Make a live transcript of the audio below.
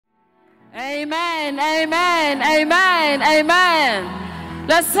Amen, amen, amen, amen.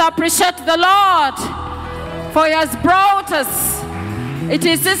 Let's appreciate the Lord, for He has brought us. It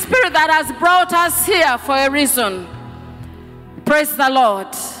is His Spirit that has brought us here for a reason. Praise the Lord.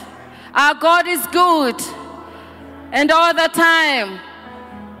 Our God is good, and all the time,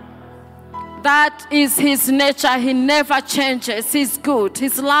 that is His nature. He never changes. He's good.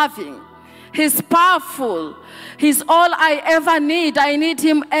 He's loving. He's powerful. He's all I ever need. I need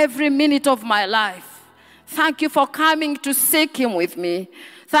Him every minute of my life. Thank you for coming to seek Him with me.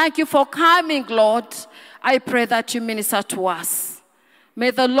 Thank you for coming, Lord. I pray that you minister to us.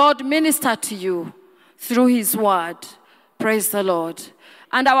 May the Lord minister to you through His word. Praise the Lord.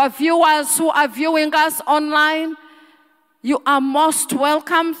 And our viewers who are viewing us online, you are most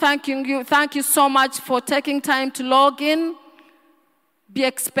welcome. Thank you so much for taking time to log in. Be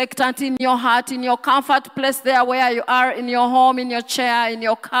expectant in your heart, in your comfort place there where you are, in your home, in your chair, in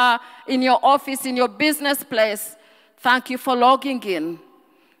your car, in your office, in your business place. Thank you for logging in.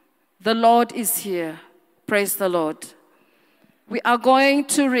 The Lord is here. Praise the Lord. We are going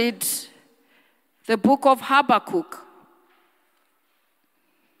to read the book of Habakkuk.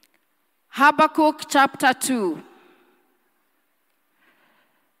 Habakkuk chapter 2.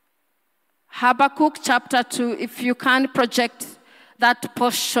 Habakkuk chapter 2, if you can project that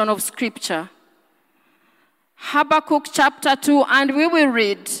portion of scripture. Habakkuk chapter 2, and we will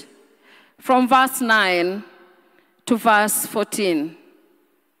read from verse 9 to verse 14.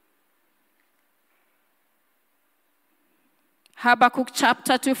 Habakkuk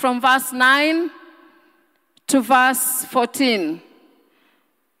chapter 2 from verse 9 to verse 14.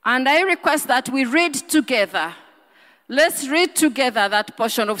 And I request that we read together. Let's read together that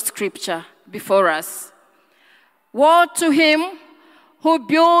portion of scripture before us. Woe to him who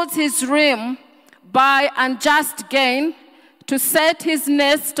builds his realm by unjust gain, to set his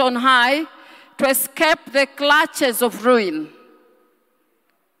nest on high, to escape the clutches of ruin.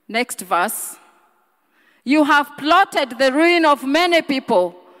 Next verse. You have plotted the ruin of many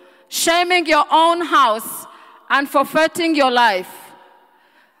people, shaming your own house and forfeiting your life.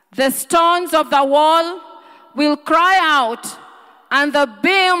 The stones of the wall will cry out, and the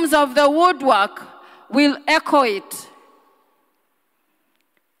beams of the woodwork will echo it.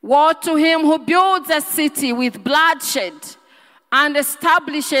 Woe to him who builds a city with bloodshed and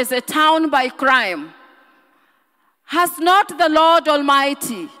establishes a town by crime. Has not the Lord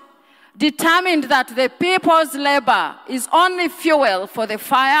Almighty determined that the people's labor is only fuel for the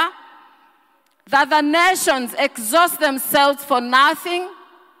fire, that the nations exhaust themselves for nothing?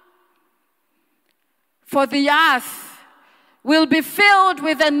 For the earth will be filled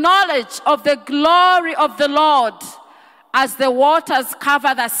with the knowledge of the glory of the Lord as the waters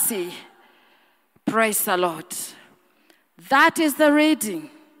cover the sea. Praise the Lord. That is the reading.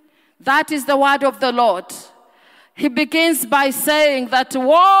 That is the word of the Lord. He begins by saying that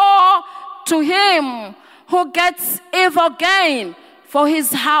woe to him who gets evil gain for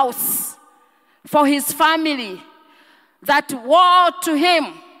his house, for his family. That woe to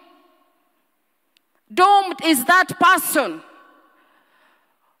him. Doomed is that person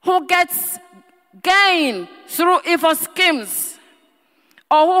who gets gain through evil schemes,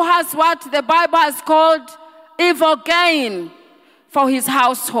 or who has what the Bible has called evil gain for his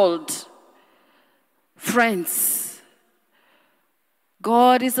household. Friends,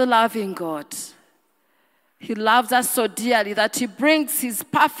 God is a loving God. He loves us so dearly that he brings his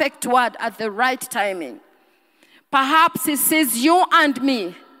perfect word at the right timing. Perhaps he sees you and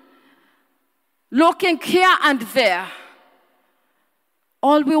me looking here and there.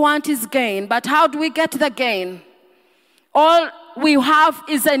 All we want is gain, but how do we get the gain? All we have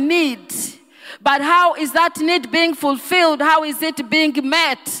is a need, but how is that need being fulfilled? How is it being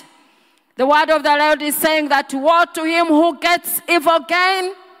met? The word of the Lord is saying that woe to him who gets evil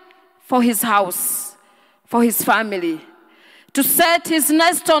gain for his house, for his family, to set his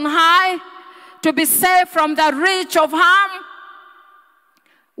nest on high, to be safe from the reach of harm.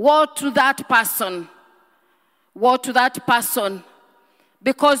 Woe to that person. Woe to that person.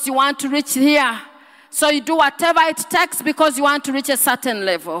 Because you want to reach here. So you do whatever it takes because you want to reach a certain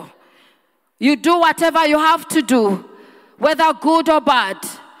level. You do whatever you have to do, whether good or bad.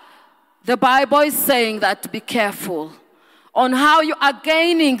 The Bible is saying that be careful on how you are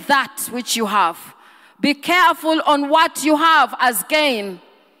gaining that which you have. Be careful on what you have as gain.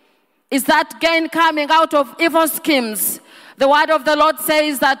 Is that gain coming out of evil schemes? The word of the Lord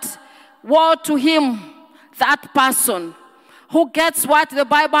says that woe to him, that person, who gets what the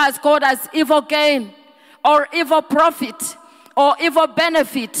Bible has called as evil gain, or evil profit, or evil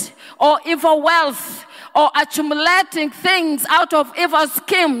benefit, or evil wealth, or accumulating things out of evil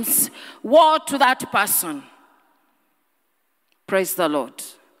schemes, woe to that person. Praise the Lord.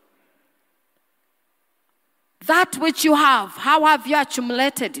 That which you have, how have you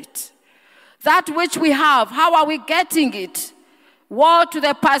accumulated it? That which we have, how are we getting it? Woe to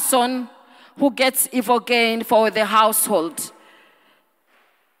the person who gets evil gain for the household.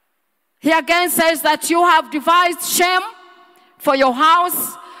 He again says that you have devised shame for your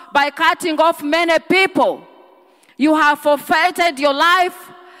house by cutting off many people. You have forfeited your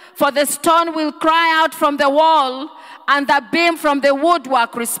life, for the stone will cry out from the wall, and the beam from the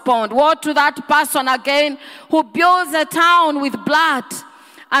woodwork respond. Woe to that person again who builds a town with blood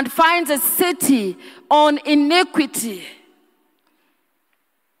and finds a city on iniquity.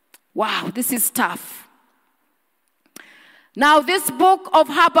 Wow, this is tough. Now, this book of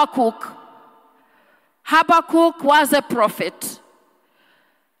Habakkuk was a prophet.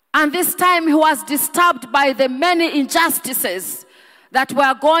 And this time he was disturbed by the many injustices that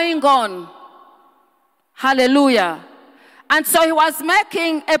were going on. Hallelujah. And so he was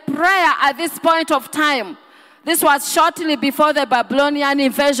making a prayer at this point of time. This was shortly before the Babylonian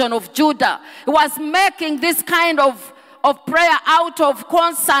invasion of Judah. He was making this kind of prayer out of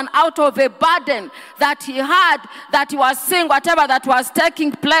concern, out of a burden that he had, that he was seeing whatever that was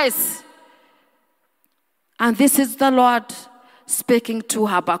taking place. And this is the Lord speaking to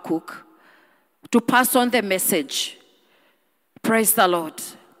Habakkuk to pass on the message. Praise the Lord.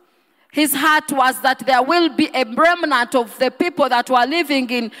 His heart was that there will be a remnant of the people that were living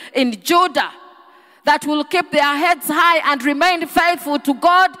in Judah that will keep their heads high and remain faithful to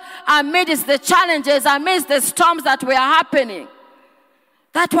God amidst the challenges, amidst the storms that were happening.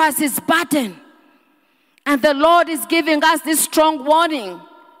 That was his burden. And the Lord is giving us this strong warning,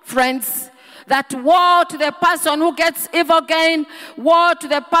 friends, that woe to the person who gets evil gain, woe to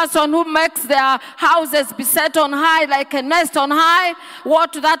the person who makes their houses be set on high like a nest on high, woe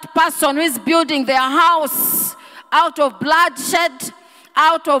to that person who is building their house out of bloodshed,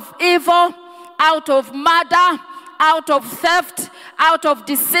 out of evil, out of murder, out of theft, out of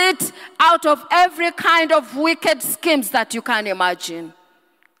deceit, out of every kind of wicked schemes that you can imagine.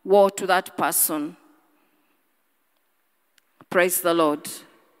 Woe to that person. Praise the Lord.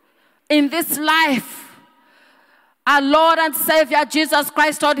 In this life, our Lord and Savior Jesus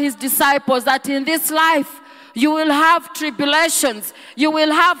Christ told his disciples that in this life you will have tribulations, you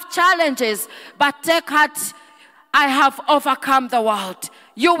will have challenges, but take heart, I have overcome the world.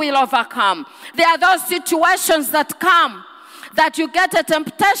 You will overcome. There are those situations that come that you get a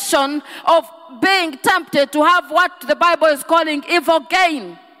temptation of being tempted to have what the Bible is calling evil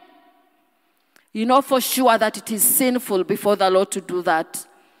gain. You know for sure that it is sinful before the Lord to do that.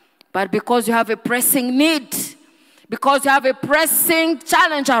 But because you have a pressing need, because you have a pressing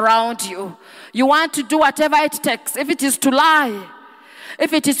challenge around you, you want to do whatever it takes. If it is to lie,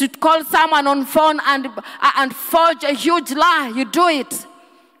 if it is to call someone on phone and forge a huge lie, you do it.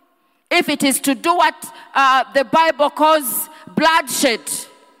 If it is to do what the Bible calls bloodshed,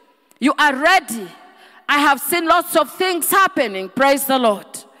 you are ready. I have seen lots of things happening, praise the Lord,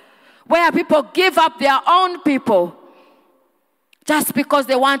 where people give up their own people just because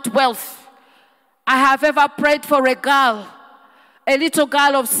they want wealth. I have ever prayed for a girl, a little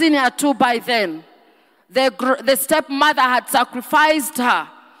girl of senior 2 by then. The stepmother had sacrificed her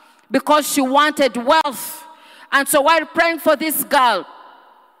because she wanted wealth. And so while praying for this girl,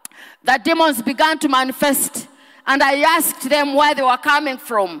 the demons began to manifest. And I asked them where they were coming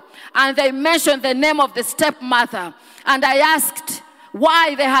from. And they mentioned the name of the stepmother. And I asked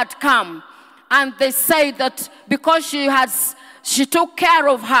why they had come. And they said that because she took care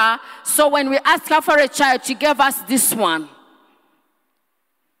of her, so when we asked her for a child, she gave us this one.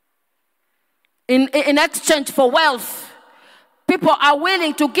 In exchange for wealth, people are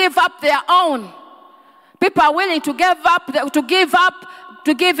willing to give up their own. People are willing to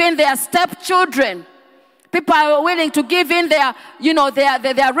give in their stepchildren. People are willing to give in their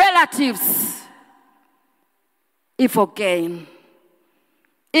relatives. Evil gain.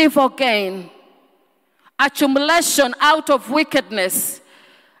 Evil gain. Accumulation out of wickedness.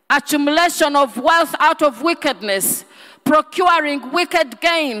 Accumulation of wealth out of wickedness. Procuring wicked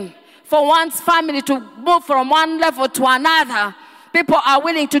gain for one's family to move from one level to another. People are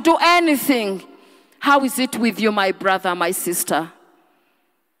willing to do anything. How is it with you, my brother, my sister?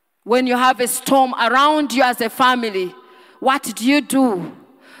 When you have a storm around you as a family, what do you do?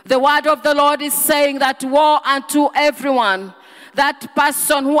 The word of the Lord is saying that woe unto everyone that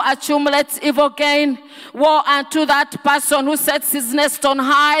person who accumulates evil gain. Woe unto that person who sets his nest on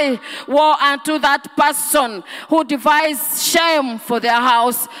high. Woe unto that person who devises shame for their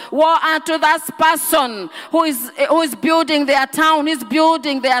house. Woe unto that person who is building their town, who is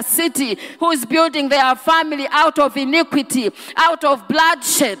building their city, who is building their family out of iniquity, out of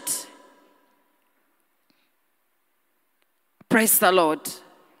bloodshed. Praise the Lord.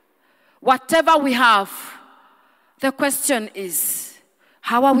 Whatever we have, the question is,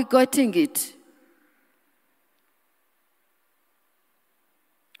 how are we getting it?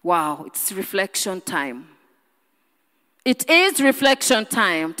 Wow, it's reflection time. It is reflection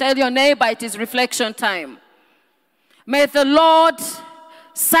time. Tell your neighbor it is reflection time. May the Lord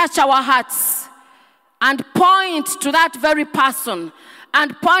search our hearts and point to that very person,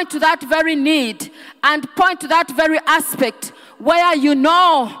 and point to that very need, and point to that very aspect where you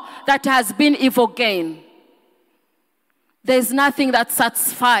know that has been evil gain. There's nothing that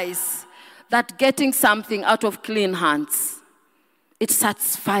satisfies that getting something out of clean hands. It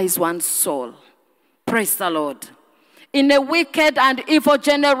satisfies one's soul. Praise the Lord. In a wicked and evil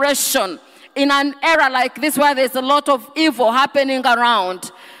generation, in an era like this where there's a lot of evil happening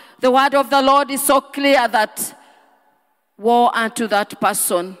around, the word of the Lord is so clear that woe unto that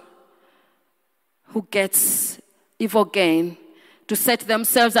person who gets evil gain to set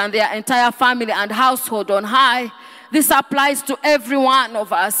themselves and their entire family and household on high. This applies to every one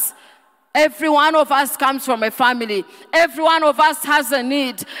of us. Every one of us comes from a family. Every one of us has a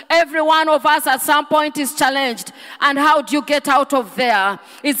need. Every one of us at some point is challenged. And how do you get out of there?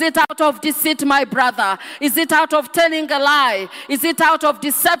 Is it out of deceit, my brother? Is it out of telling a lie? Is it out of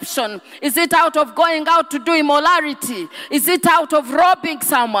deception? Is it out of going out to do immorality? Is it out of robbing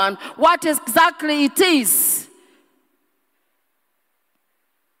someone? What exactly it is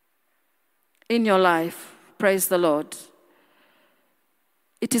in your life? Praise the Lord.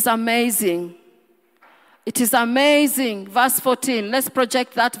 It is amazing. It is amazing. Verse 14. Let's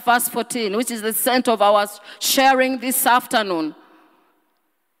project that verse 14, which is the center of our sharing this afternoon.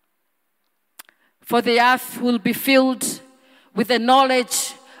 For the earth will be filled with the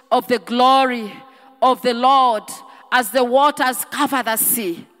knowledge of the glory of the Lord as the waters cover the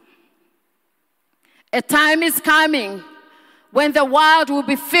sea. A time is coming when the world will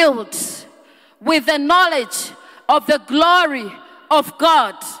be filled with the knowledge of the glory of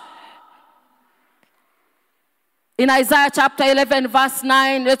God. In Isaiah chapter 11 verse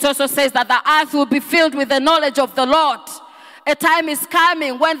 9, it also says that the earth will be filled with the knowledge of the Lord. A time is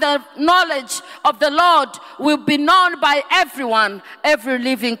coming when the knowledge of the Lord will be known by everyone, every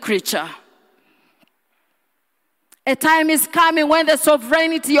living creature. A time is coming when the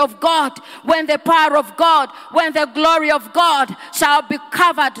sovereignty of God, when the power of God, when the glory of God shall be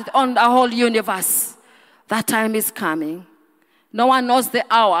covered on the whole universe. That time is coming. No one knows the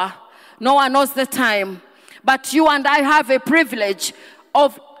hour. No one knows the time. But you and I have a privilege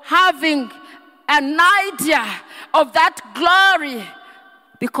of having an idea of that glory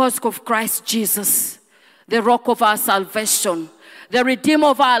because of Christ Jesus, the rock of our salvation, the redeemer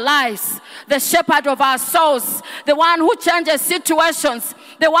of our lives, the shepherd of our souls, the one who changes situations,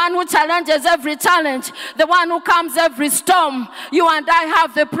 the one who challenges every challenge, the one who calms every storm. You and I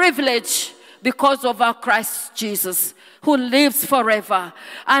have the privilege because of our Christ Jesus, who lives forever.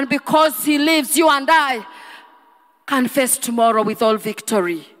 And because he lives, you and I can face tomorrow with all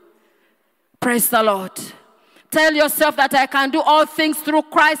victory. Praise the Lord. Tell yourself that I can do all things through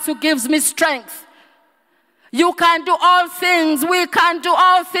Christ who gives me strength. You can do all things. We can do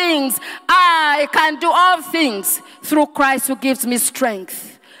all things. I can do all things through Christ who gives me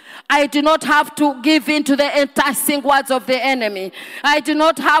strength. I do not have to give in to the enticing words of the enemy. I do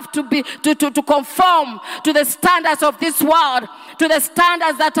not have to conform to the standards of this world, to the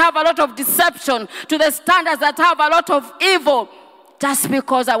standards that have a lot of deception, to the standards that have a lot of evil, just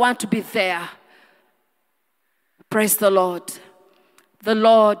because I want to be there. Praise the Lord. The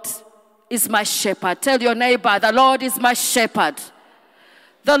Lord is my shepherd. Tell your neighbor, the Lord is my shepherd.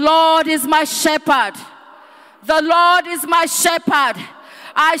 The Lord is my shepherd. The Lord is my shepherd.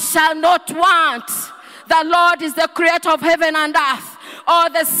 I shall not want. The Lord is the creator of heaven and earth. All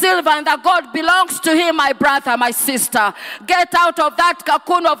the silver and the gold belongs to him, my brother, my sister. Get out of that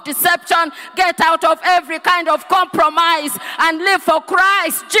cocoon of deception. Get out of every kind of compromise and live for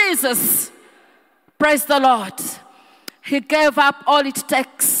Christ Jesus. Praise the Lord. He gave up all it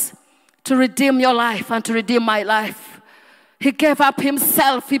takes to redeem your life and to redeem my life. He gave up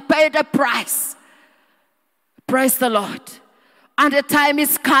himself. He paid a price. Praise the Lord. And a time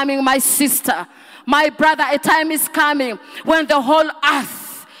is coming, my sister, my brother, a time is coming when the whole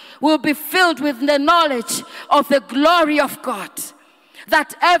earth will be filled with the knowledge of the glory of God.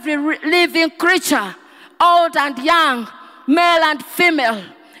 That every living creature, old and young, male and female,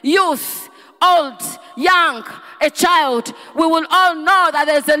 youth, old, young, a child, we will all know that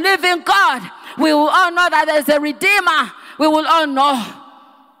there's a living God. We will all know that there's a Redeemer. We will all know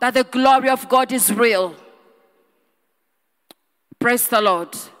that the glory of God is real. Praise the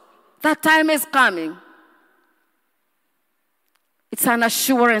Lord. That time is coming. It's an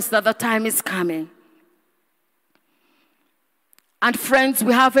assurance that the time is coming. And friends,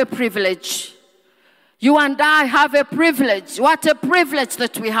 we have a privilege. You and I have a privilege. What a privilege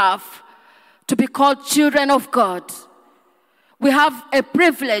that we have to be called children of God. We have a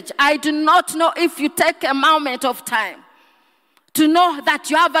privilege. I do not know if you take a moment of time to know that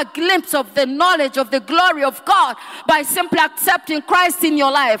you have a glimpse of the knowledge of the glory of God by simply accepting Christ in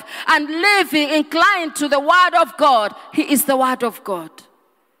your life and living inclined to the Word of God. He is the Word of God.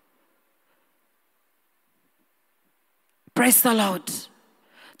 Praise the Lord.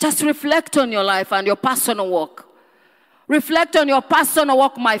 Just reflect on your life and your personal walk. Reflect on your personal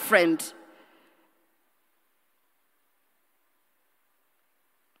walk, my friend.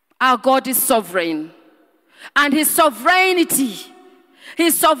 Our God is sovereign. And His sovereignty, the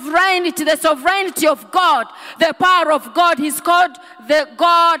sovereignty of God, the power of God, He's called the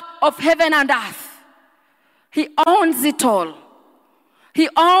God of heaven and earth. He owns it all. He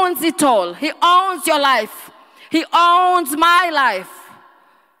owns it all. He owns your life. He owns my life.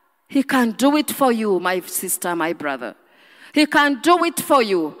 He can do it for you, my sister, my brother. He can do it for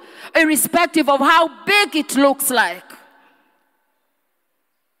you, irrespective of how big it looks like.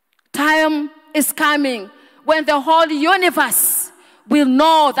 Time is coming when the whole universe will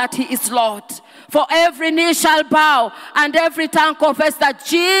know that He is Lord. For every knee shall bow and every tongue confess that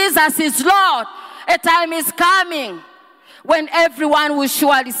Jesus is Lord. A time is coming when everyone will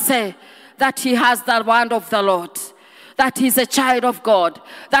surely say that he has the word of the Lord, that he's a child of God,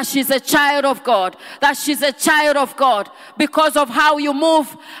 that she's a child of God, that she's a child of God because of how you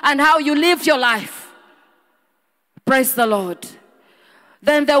move and how you live your life. Praise the Lord.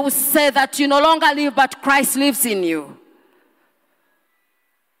 Then they will say that you no longer live, but Christ lives in you.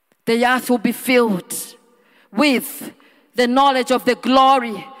 The earth will be filled with the knowledge of the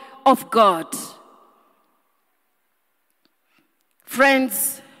glory of God.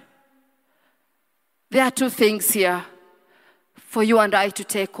 Friends, there are two things here for you and I to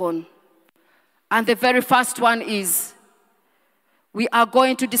take on. And the very first one is we are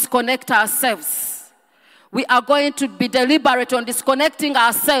going to disconnect ourselves. We are going to be deliberate on disconnecting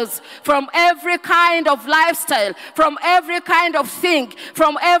ourselves from every kind of lifestyle, from every kind of thing,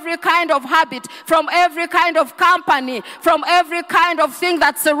 from every kind of habit, from every kind of company, from every kind of thing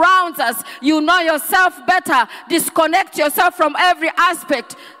that surrounds us. You know yourself better. Disconnect yourself from every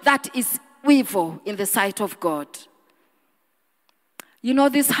aspect that is evil in the sight of God. You know,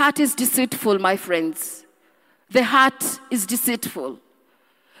 this heart is deceitful, my friends. The heart is deceitful.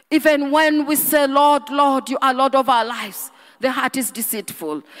 Even when we say, Lord, Lord, you are Lord of our lives, the heart is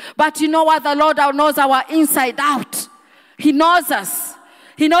deceitful. But you know what? The Lord knows our inside out. He knows us.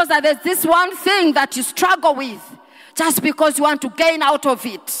 He knows that there's this one thing that you struggle with just because you want to gain out of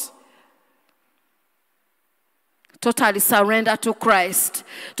it. Totally surrender to Christ.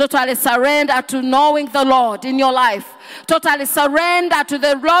 Totally surrender to knowing the Lord in your life. Totally surrender to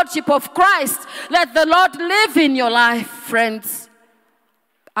the Lordship of Christ. Let the Lord live in your life, friends.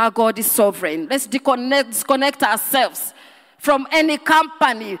 Our God is sovereign. Let's disconnect ourselves from any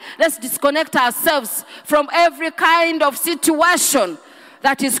company. Let's disconnect ourselves from every kind of situation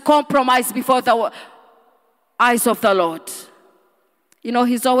that is compromised before the eyes of the Lord. You know,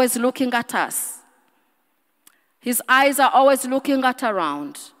 He's always looking at us. His eyes are always looking at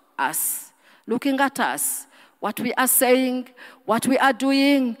around us, looking at us, what we are saying, what we are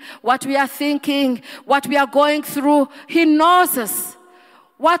doing, what we are thinking, what we are going through. He knows us.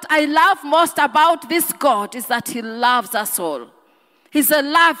 What I love most about this God is that He loves us all. He's a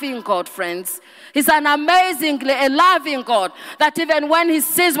loving God, friends. He's an amazingly a loving God, that even when He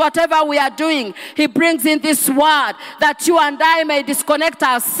sees whatever we are doing, He brings in this word that you and I may disconnect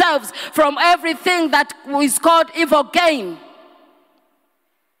ourselves from everything that is called evil gain.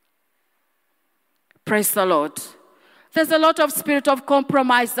 Praise the Lord. There's a lot of spirit of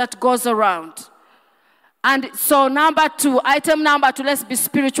compromise that goes around. And so item number two, let's be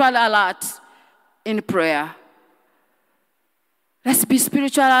spiritual alert in prayer. Let's be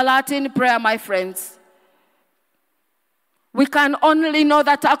spiritual alert in prayer, my friends. We can only know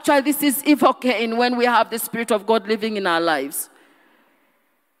that actually this is evil gain when we have the Spirit of God living in our lives.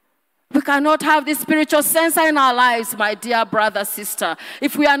 We cannot have this spiritual sensor in our lives, my dear brother, sister,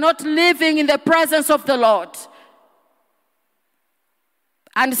 if we are not living in the presence of the Lord.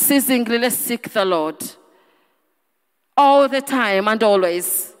 Unceasingly, let's seek the Lord. All the time and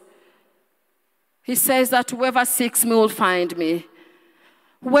always. He says that whoever seeks me will find me.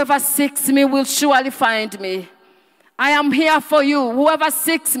 Whoever seeks me will surely find me. I am here for you. Whoever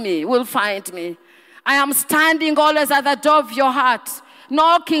seeks me will find me. I am standing always at the door of your heart,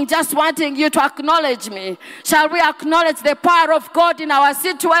 knocking, just wanting you to acknowledge me. Shall we acknowledge the power of God in our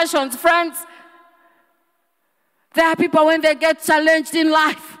situations, friends? There are people, when they get challenged in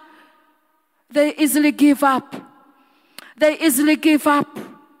life, they easily give up. They easily give up.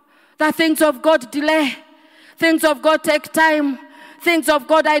 The things of God delay. Things of God take time. Things of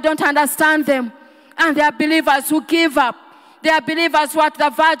God, I don't understand them. And there are believers who give up. There are believers who are at the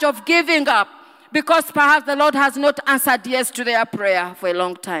verge of giving up, because perhaps the Lord has not answered yes to their prayer for a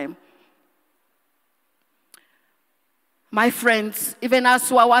long time. My friends, even us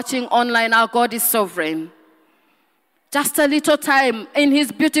who are watching online, our God is sovereign. Just a little time, in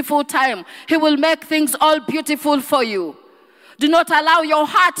his beautiful time, he will make things all beautiful for you. Do not allow your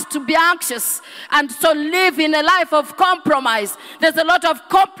heart to be anxious and so live in a life of compromise. There's a lot of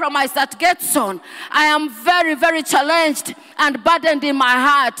compromise that gets on. I am very, very challenged and burdened in my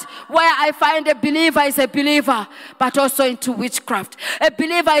heart, where I find a believer is a believer, but also into witchcraft. A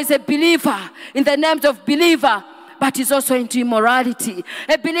believer is a believer in the names of believer, but is also into immorality.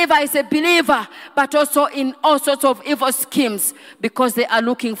 A believer is a believer, but also in all sorts of evil schemes, because they are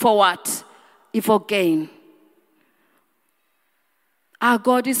looking for what? Evil gain. Our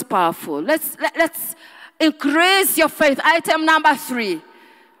God is powerful. Let's increase your faith. Item number 3.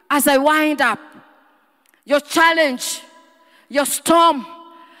 As I wind up, your challenge, your storm,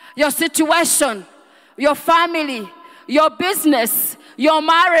 your situation, your family, your business, your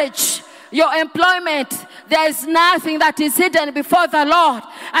marriage, your employment, there is nothing that is hidden before the Lord.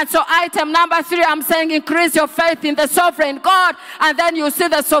 And so item number 3, I'm saying increase your faith in the sovereign God, and then you see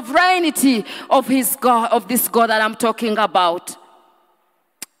the sovereignty of his God, of this God that I'm talking about.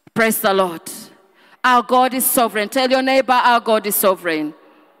 Praise the Lord. Our God is sovereign. Tell your neighbor, our God is sovereign.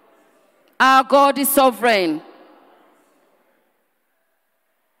 Our God is sovereign.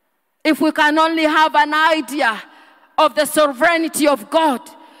 If we can only have an idea of the sovereignty of God,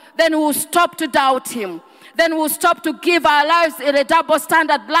 then we'll stop to doubt him. Then we'll stop to give our lives in a double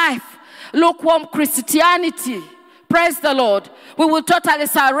standard life, lukewarm Christianity. Praise the Lord. We will totally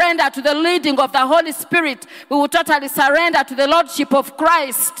surrender to the leading of the Holy Spirit. We will totally surrender to the Lordship of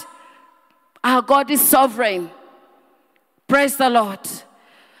Christ. Our God is sovereign. Praise the Lord.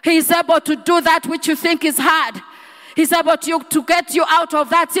 He is able to do that which you think is hard. He's able to get you out of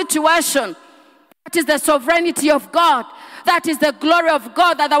that situation. That is the sovereignty of God. That is the glory of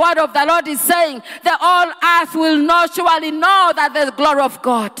God, that the word of the Lord is saying, that all earth will surely know that the glory of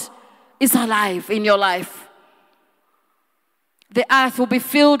God is alive in your life. The earth will be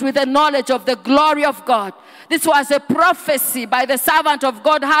filled with the knowledge of the glory of God. This was a prophecy by the servant of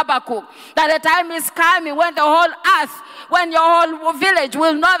God, Habakkuk, that a time is coming when the whole earth, when your whole village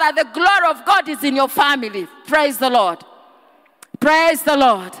will know that the glory of God is in your family. Praise the Lord. Praise the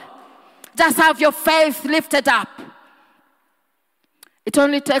Lord. Just have your faith lifted up. It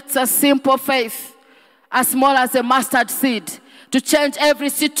only takes a simple faith, as small as a mustard seed, to change every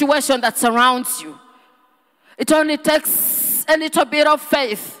situation that surrounds you. It only takes a little bit of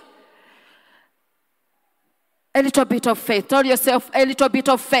faith. A little bit of faith. Tell yourself, a little bit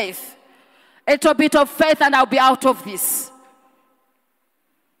of faith. A little bit of faith and I'll be out of this.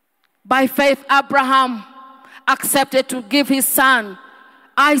 By faith, Abraham accepted to give his son,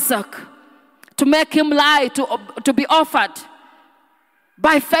 Isaac, to make him lie, to be offered.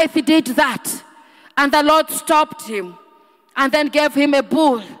 By faith, he did that. And the Lord stopped him and then gave him a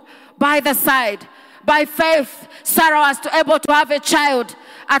bull by the side. By faith, Sarah was able to have a child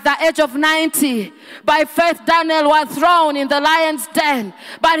at the age of 90. By faith, Daniel was thrown in the lion's den.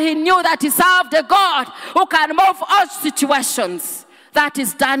 But he knew that he served a God who can move all situations. That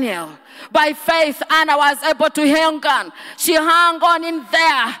is Daniel. By faith, Anna was able to hang on. She hung on in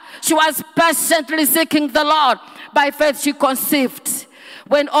there. She was patiently seeking the Lord. By faith, she conceived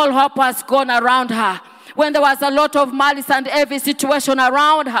when all hope was gone around her. When there was a lot of malice and every situation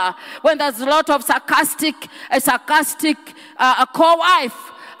around her, when there's a lot of sarcastic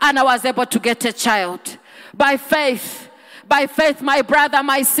co-wife, Anna was able to get a child. By faith, my brother,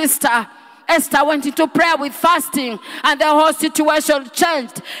 my sister, Esther went into prayer with fasting, and the whole situation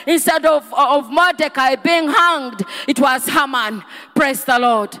changed. Instead of Mordecai being hanged, it was Haman. Praise the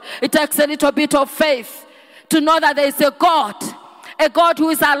Lord. It takes a little bit of faith to know that there is a God a God who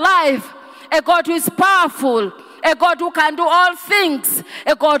is alive, a God who is powerful, a God who can do all things,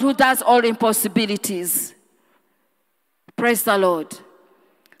 a God who does all impossibilities. Praise the Lord.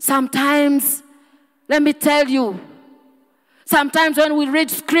 Sometimes, let me tell you, sometimes when we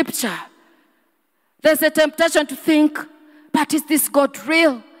read scripture, there's a temptation to think, but is this God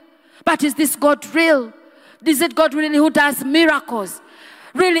real? But is this God real? Is it God really who does miracles?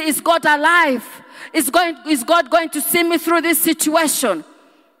 Really, is God alive? Is God going to see me through this situation?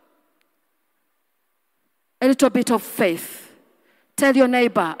 A little bit of faith. Tell your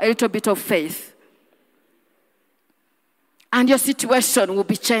neighbor, a little bit of faith. And your situation will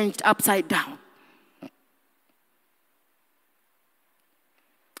be changed upside down.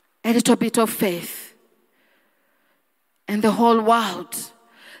 A little bit of faith. And the whole world,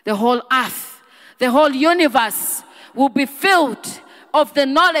 the whole earth, the whole universe will be filled of the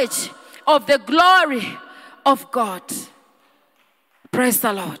knowledge of the glory of God. Praise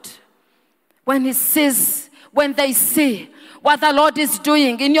the Lord. When they see what the Lord is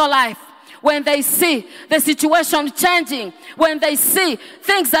doing in your life, when they see the situation changing, when they see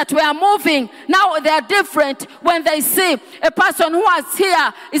things that were moving, now they are different, when they see a person who was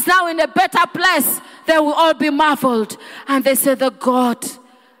here is now in a better place, they will all be marveled. And they say, the God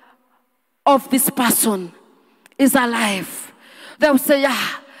of this person is alive. They will say, yeah,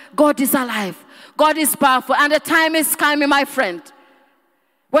 God is alive. God is powerful. And the time is coming, my friend,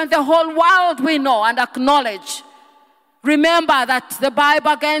 when the whole world will know and acknowledge. Remember that the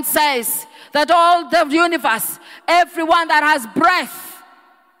Bible again says that all the universe, everyone that has breath,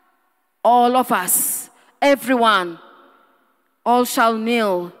 all of us, everyone, all shall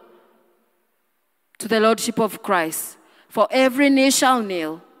kneel to the Lordship of Christ. For every knee shall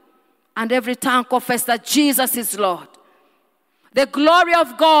kneel, and every tongue confess that Jesus is Lord. The glory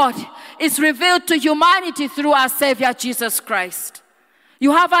of God is revealed to humanity through our Savior, Jesus Christ.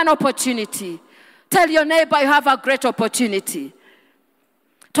 You have an opportunity. Tell your neighbor you have a great opportunity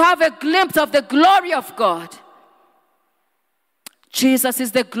to have a glimpse of the glory of God. Jesus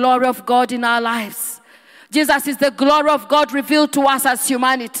is the glory of God in our lives. Jesus is the glory of God revealed to us as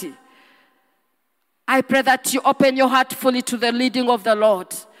humanity. I pray that you open your heart fully to the leading of the Lord.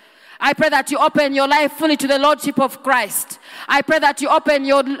 I pray that you open your life fully to the Lordship of Christ. I pray that you open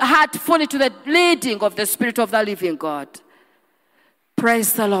your heart fully to the leading of the Spirit of the living God.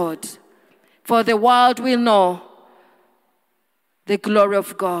 Praise the Lord. For the world will know the glory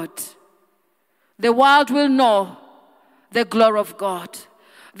of God. The world will know the glory of God.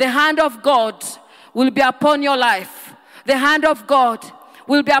 The hand of God will be upon your life. The hand of God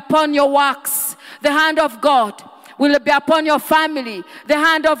will be upon your works. The hand of God will be upon your family. The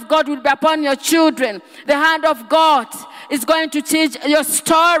hand of God will be upon your children. The hand of God is going to change your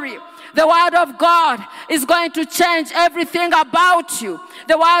story. The word of God is going to change everything about you.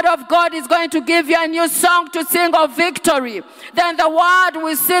 The word of God is going to give you a new song to sing of victory. Then the word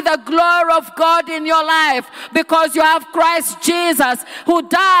will see the glory of God in your life because you have Christ Jesus who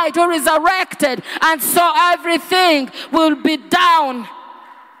died, who resurrected, and so everything will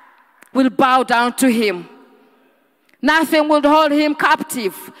bow down to him. Nothing will hold him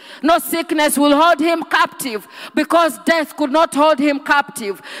captive. No sickness will hold him captive because death could not hold him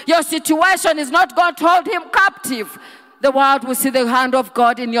captive. Your situation is not going to hold him captive. The world will see the hand of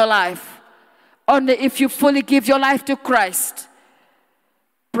God in your life. Only if you fully give your life to Christ.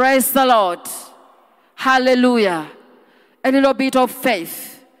 Praise the Lord. Hallelujah. A little bit of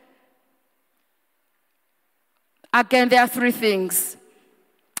faith. Again, there are three things.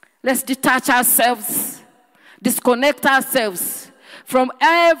 Let's detach ourselves. Disconnect ourselves from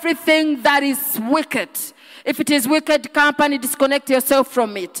everything that is wicked. If it is wicked company, disconnect yourself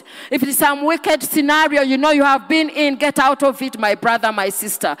from it. If it is some wicked scenario you know you have been in, get out of it, my brother, my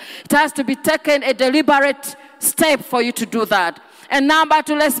sister. It has to be taken a deliberate step for you to do that. And number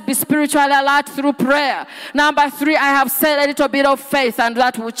two, let's be spiritually alert through prayer. Number three, I have said a little bit of faith, and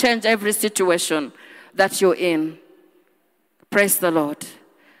that will change every situation that you're in. Praise the Lord.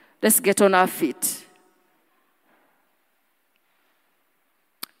 Let's get on our feet.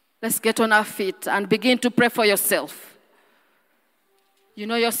 Let's get on our feet and begin to pray for yourself. You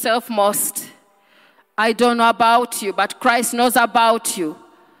know yourself most. I don't know about you, but Christ knows about you.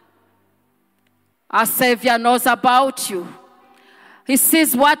 Our Savior knows about you. He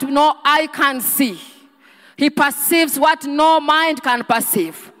sees what no eye can see. He perceives what no mind can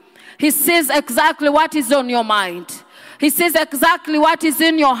perceive. He sees exactly what is on your mind. He sees exactly what is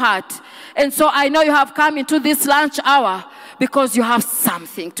in your heart. And so I know you have come into this lunch hour because you have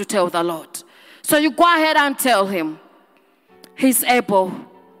something to tell the Lord. So you go ahead and tell him. He's able.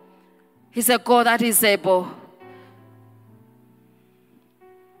 He's a God that is able.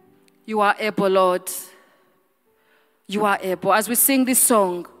 You are able, Lord. You are able. As we sing this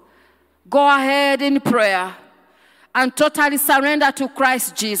song, go ahead in prayer and totally surrender to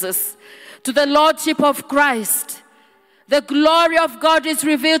Christ Jesus, to the Lordship of Christ. The glory of God is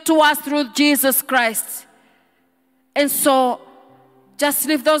revealed to us through Jesus Christ. And so, just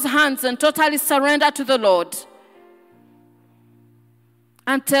lift those hands and totally surrender to the Lord.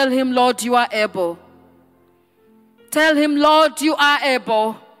 And tell him, Lord, you are able. Tell him, Lord, you are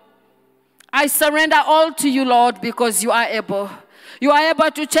able. I surrender all to you, Lord, because you are able. You are able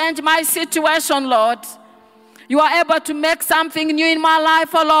to change my situation, Lord. You are able to make something new in my life,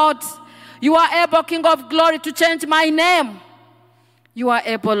 oh Lord. You are able, King of glory, to change my name. You are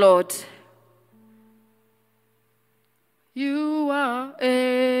able, Lord. You are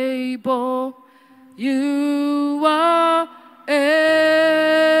able. You are able.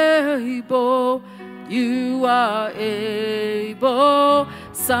 You are able,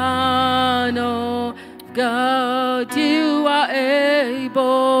 Son of God. You are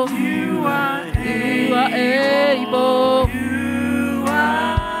able. You are able. You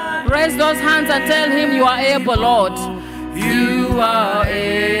are Raise those hands and tell him you are able, Lord. You are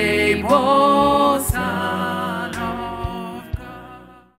able.